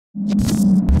Okay,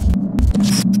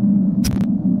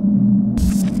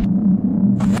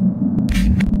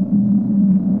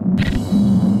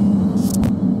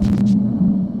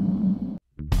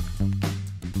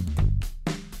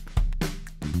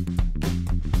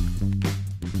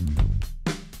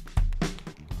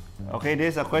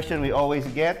 this is a question we always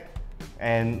get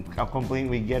and a complaint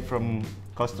we get from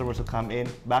customers who come in.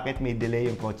 Bakit may delay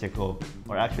yung kotse ko?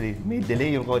 Or actually, may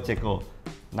delay yung kotse ko.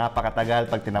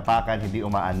 Napakatagal pag tinapakan, hindi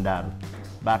umaandar.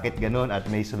 Bakit ganun at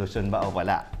may solusyon ba o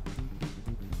wala?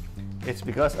 It's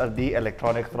because of the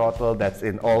electronic throttle that's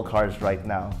in all cars right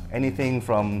now. Anything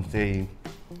from, say,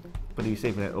 what do you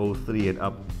say, 03 and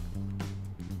up,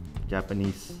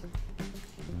 Japanese,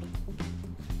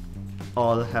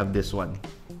 all have this one.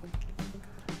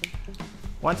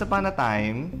 Once upon a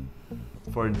time,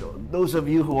 for those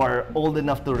of you who are old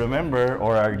enough to remember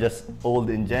or are just old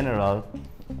in general,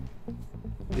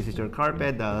 this is your car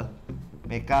pedal.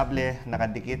 May kable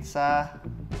nakadikit sa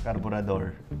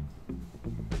karburador.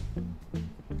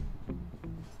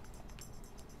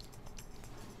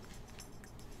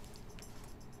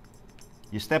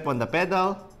 You step on the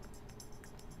pedal,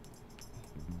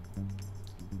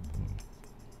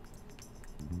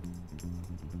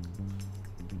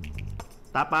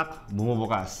 tapak,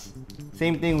 bumubukas.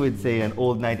 Same thing with, say, an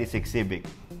old 96 Civic.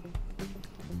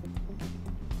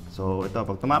 So, ito,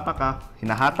 pag tumapak ka,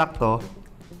 hinahatak to,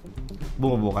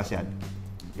 bumubukas yan.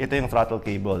 Ito yung throttle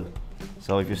cable.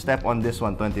 So, if you step on this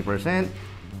one 20%,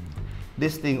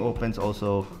 this thing opens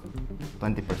also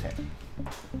 20%.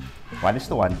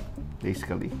 1:1,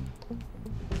 basically.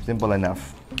 Simple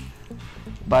enough.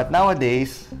 But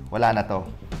nowadays, wala na to.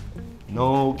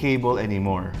 No cable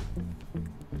anymore.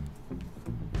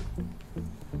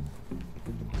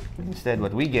 Instead,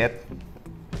 what we get,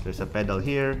 there's a pedal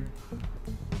here,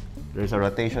 there's a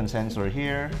rotation sensor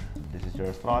here, this is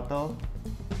your throttle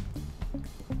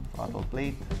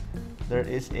plate, there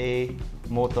is a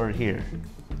motor here.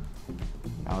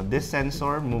 Now, this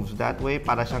sensor moves that way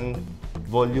para siyang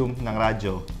volume ng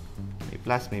radyo. May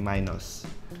plus, may minus.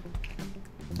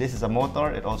 This is a motor,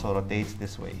 it also rotates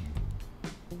this way.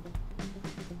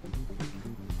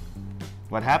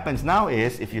 What happens now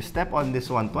is, if you step on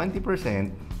this one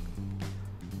 20%,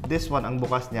 this one, ang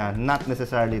bukas niya, not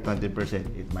necessarily 20%.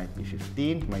 It might be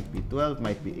 15, might be 12,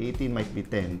 might be 18, might be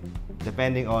 10,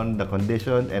 depending on the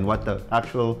condition and what the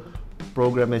actual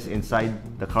program is inside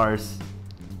the car's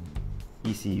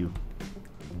ECU.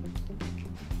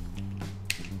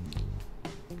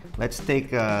 Let's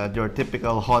take your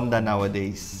typical Honda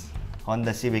nowadays,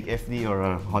 Honda Civic FD or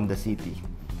a Honda CT.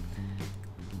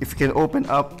 If you can open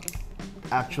up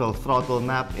actual throttle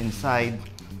map inside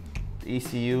the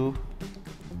ECU,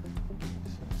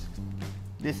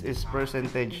 this is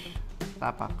percentage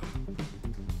tapak.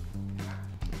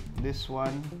 This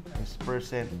one is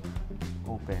percent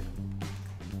open.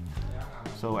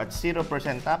 So at 0%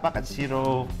 tapak, at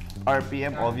 0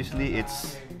 RPM, obviously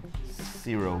it's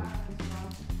 0.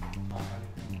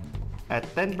 At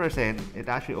 10%, it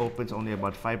actually opens only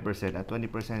about 5%. At 20%,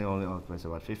 it only opens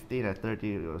about 15. At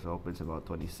 30, it also opens about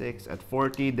 26. At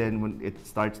 40, then when it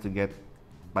starts to get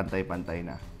pantay-pantay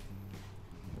na.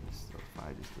 This is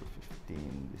 5, this is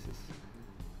 15,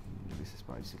 this is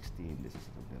probably 16, this is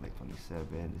something like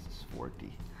 27, this is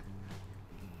 40.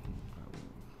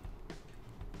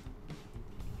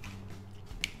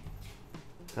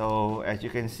 So as you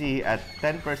can see, at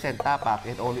 10% tapak,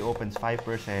 it only opens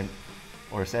 5%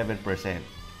 or 7%.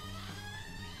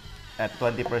 At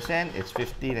 20%, it's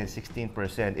 15 and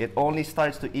 16%. It only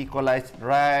starts to equalize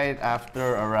right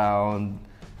after around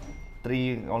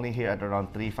only here at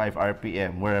around 3.5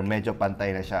 RPM, where medyo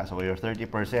pantay na siya. So your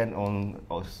 30% on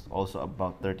also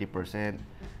about 30%,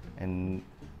 and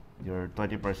your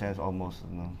 20% is almost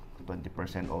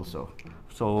 20% also.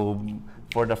 So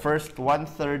for the first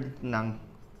 1/3 ng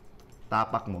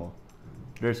tapak mo,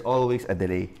 there's always a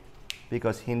delay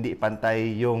because hindi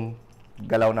pantay yung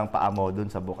galaw ng paa mo dun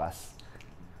sa bukas.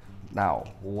 Now,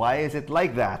 why is it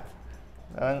like that?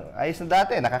 Ayos na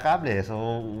dati, nakakable. So,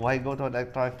 why go to an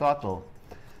electronic throttle?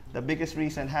 The biggest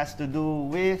reason has to do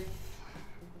with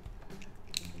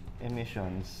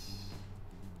emissions.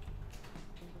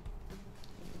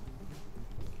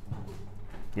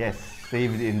 Yes,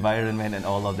 save the environment and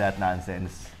all of that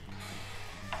nonsense.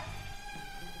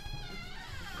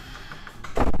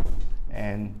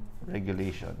 And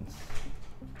regulations.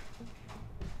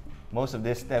 Most of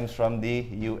this stems from the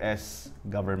US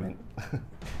government.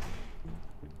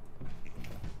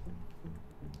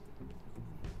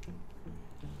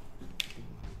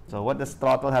 So what does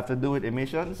throttle have to do with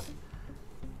emissions?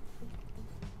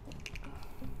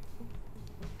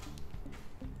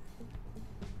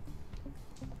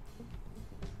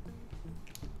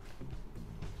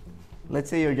 let's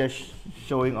say you're just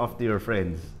showing off to your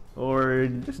friends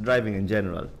or just driving in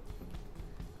general.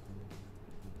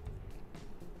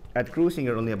 At cruising,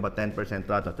 you're only about 10%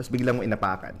 throttle. Tapos biglang mo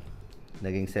inapakan.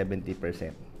 Naging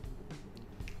 70%.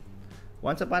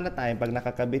 Once upon a time, pag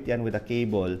nakakabit yan with a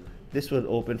cable, this will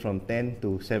open from 10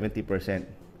 to 70%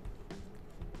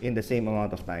 in the same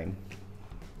amount of time.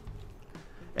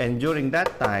 And during that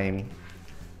time,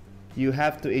 you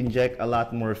have to inject a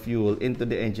lot more fuel into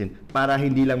the engine para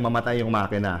hindi lang mamatay yung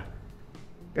makina.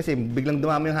 Kasi biglang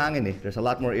dumami yung hangin eh. There's a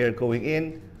lot more air going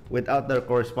in. Without the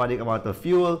corresponding amount of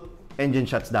fuel, engine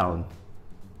shuts down.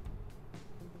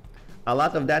 A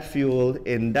lot of that fuel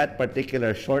in that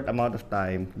particular short amount of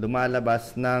time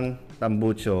lumalabas ng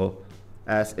tambucho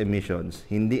as emissions,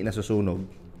 hindi nasusunog.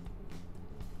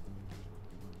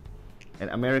 And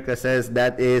America says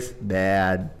that is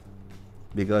bad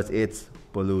because it's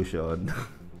pollution.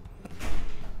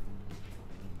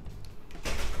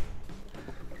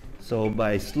 So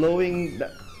by slowing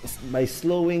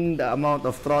the amount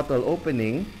of throttle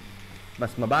opening,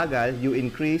 mas mabagal, you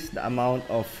increase the amount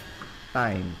of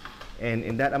time. And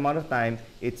in that amount of time,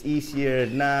 it's easier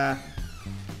na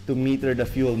to meter the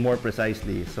fuel more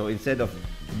precisely. So instead of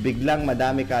biglang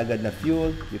madami kagad na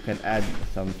fuel, you can add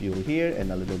some fuel here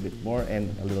and a little bit more and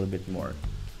a little bit more,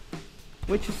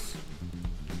 which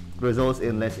results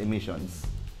in less emissions.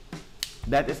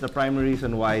 That is the primary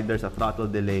reason why there's a throttle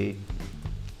delay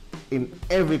in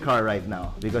every car right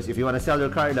now. Because if you want to sell your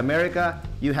car in America,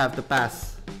 you have to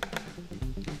pass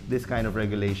this kind of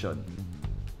regulation.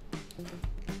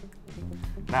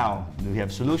 Now, do we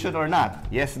have solution or not?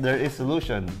 Yes, there is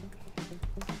solution.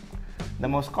 The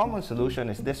most common solution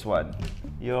is this one,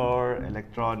 your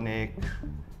electronic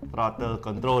throttle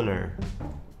controller.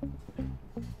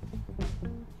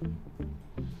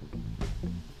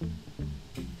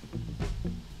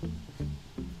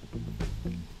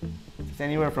 It's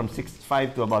anywhere from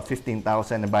 6,500 to about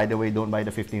 15,000. And by the way, don't buy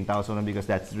the 15,000 one because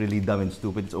that's really dumb and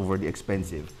stupid. It's overly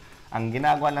expensive. Ang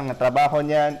ginagawa ng trabaho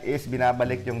niyan is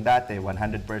binabalik yung dati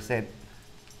 100%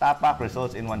 tapak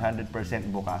results in 100%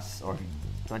 bukas, or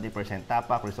 20%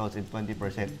 tapak results in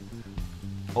 20%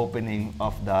 opening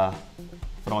of the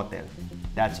throttle.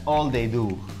 That's all they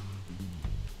do.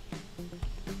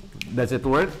 Does it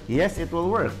work? Yes, it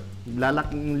will work.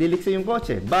 Liliksi yung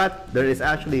kotse, but there is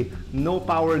actually no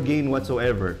power gain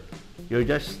whatsoever. You're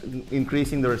just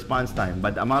increasing the response time,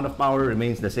 but the amount of power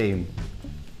remains the same.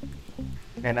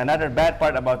 And another bad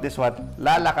part about this one,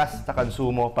 lalakas sa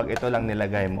konsumo pag ito lang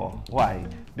nilagay mo. Why?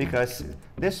 Because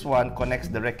this one connects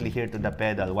directly here to the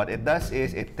pedal. What it does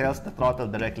is it tells the throttle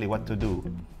directly what to do.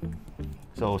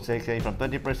 So say from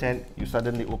 20%, you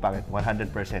suddenly upang it 100%.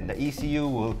 The ECU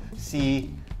will see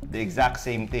the exact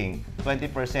same thing, 20%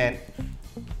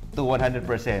 to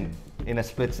 100% in a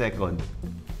split second.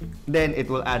 Then it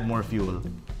will add more fuel.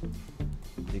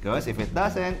 Because if it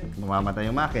doesn't, mamamatay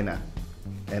yung makina.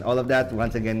 And all of that,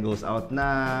 once again, goes out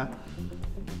na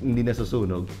hindi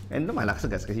nasusunog. And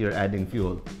lumalakas gas kasi you're adding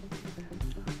fuel.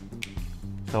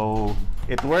 So,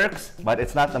 it works, but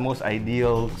it's not the most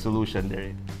ideal solution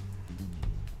there.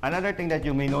 Another thing that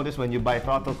you may notice when you buy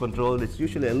throttle control, it's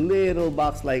usually a little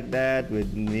box like that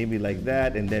with maybe like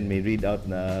that, and then may read out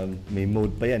na may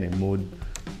mode pa yan eh. Mode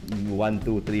 1,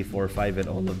 2, 3, 4, 5, and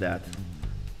all of that.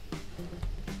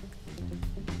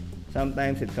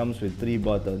 Sometimes it comes with 3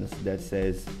 buttons that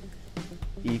says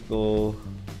Eco,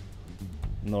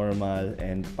 Normal,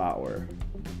 and Power.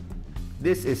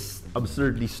 This is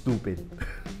absurdly stupid.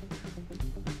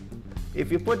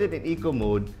 If you put it in Eco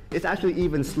mode, it's actually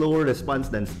even slower response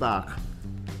than stock.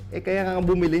 Eh kaya nga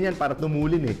bumili niyan para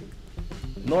tumulin eh.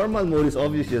 Normal mode is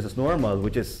obviously just normal,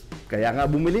 which is kaya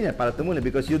nga bumili niyan para tumulin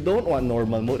because you don't want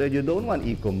normal mode and you don't want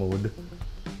Eco mode.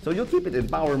 So you keep it in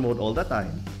power mode all the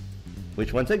time.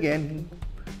 Which once again,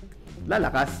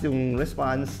 lalakas yung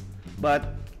response,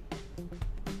 but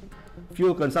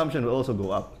fuel consumption will also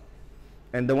go up.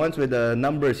 And the ones with the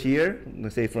numbers here,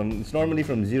 let's say it's normally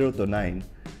from 0 to 9.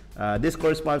 This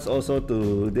corresponds also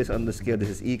to this on the scale. This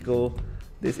is Eco,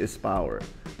 this is Power.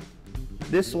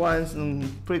 This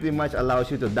one pretty much allows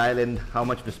you to dial in how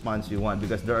much response you want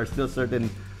because there are still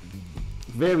certain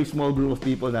very small group of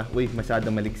people na, uy,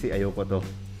 masyadong maliksi, ayoko to.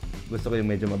 Gusto ko yung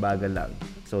medyo mabagal lang.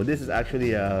 So this is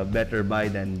actually a better buy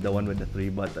than the one with the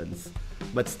 3 buttons.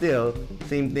 But still,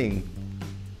 same thing.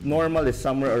 Normal is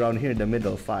somewhere around here in the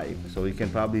middle, 5. So you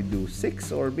can probably do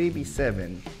 6 or maybe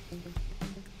 7.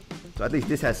 So at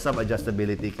least this has some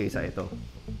adjustability kaysa ito.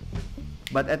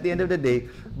 But at the end of the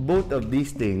day, both of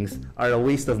these things are a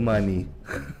waste of money.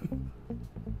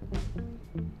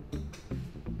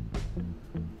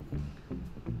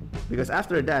 Because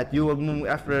after that, you will move,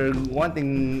 after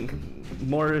wanting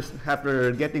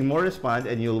after getting more response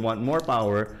and you'll want more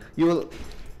power, you will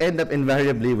end up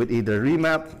invariably with either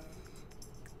remap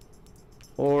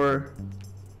or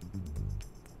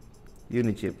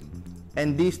Unichip.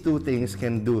 And these two things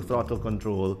can do throttle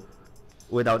control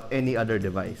without any other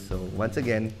device. So once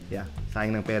again, yeah,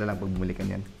 sayang ng pera lang pag bumili ka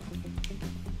niyan.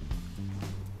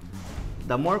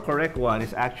 The more correct one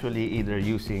is actually either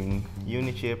using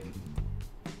Unichip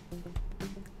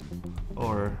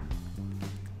or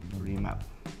remap.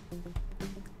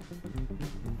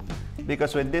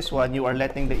 Because with this one, you are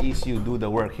letting the ECU do the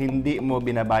work. Hindi mo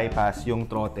binabypass yung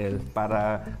throttle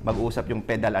para mag-usap yung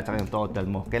pedal at saka yung throttle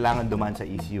mo. Kailangan dumaan sa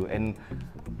ECU. And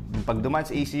pag dumaan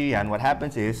sa ECU yan, what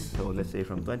happens is, so let's say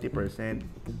from 20%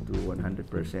 to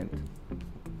 100%.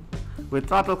 With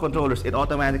throttle controllers, it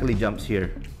automatically jumps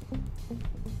here.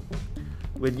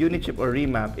 With Unichip or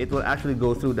remap, it will actually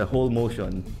go through the whole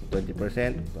motion. 20%,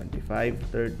 25,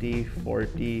 30,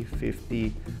 40,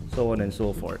 50, so on and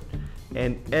so forth.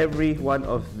 And every one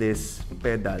of this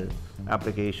pedal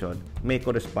application may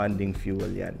corresponding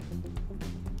fuel yan.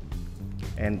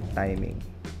 And timing.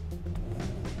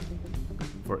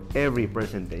 For every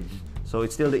percentage. So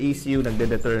it's still the ECU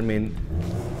nagde-determine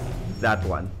that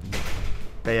one.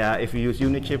 Kaya if you use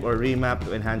Unichip or remap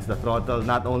to enhance the throttle,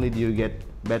 not only do you get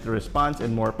better response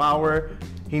and more power,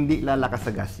 hindi lalakas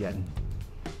sa gas yan.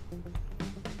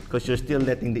 Because you're still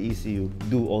letting the ECU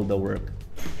do all the work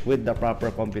with the proper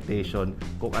computation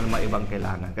kung ano mga ibang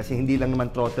kailangan. Kasi hindi lang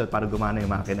naman throttle para gumana yung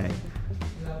makina eh.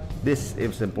 This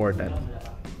is important.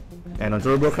 And on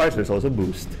turbo cars, there's also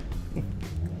boost.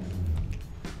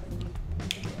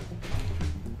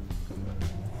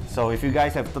 So if you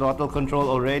guys have throttle control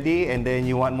already and then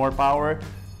you want more power,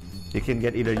 you can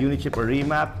get either Unichip or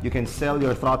remap. You can sell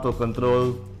your throttle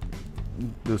control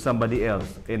to somebody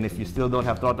else. And if you still don't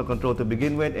have throttle control to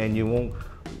begin with and you won't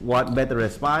want better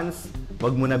response,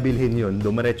 wag mo na bilhin yun.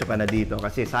 Dumiretso ka na dito.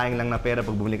 Kasi sayang lang na pera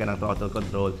pag bumili ka ng throttle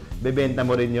control. Bebenta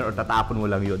mo rin yun or tatapon mo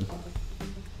lang yun.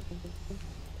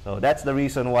 So that's the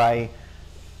reason why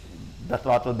the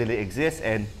throttle delay exists,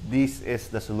 and this is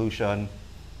the solution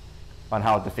on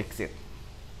how to fix it.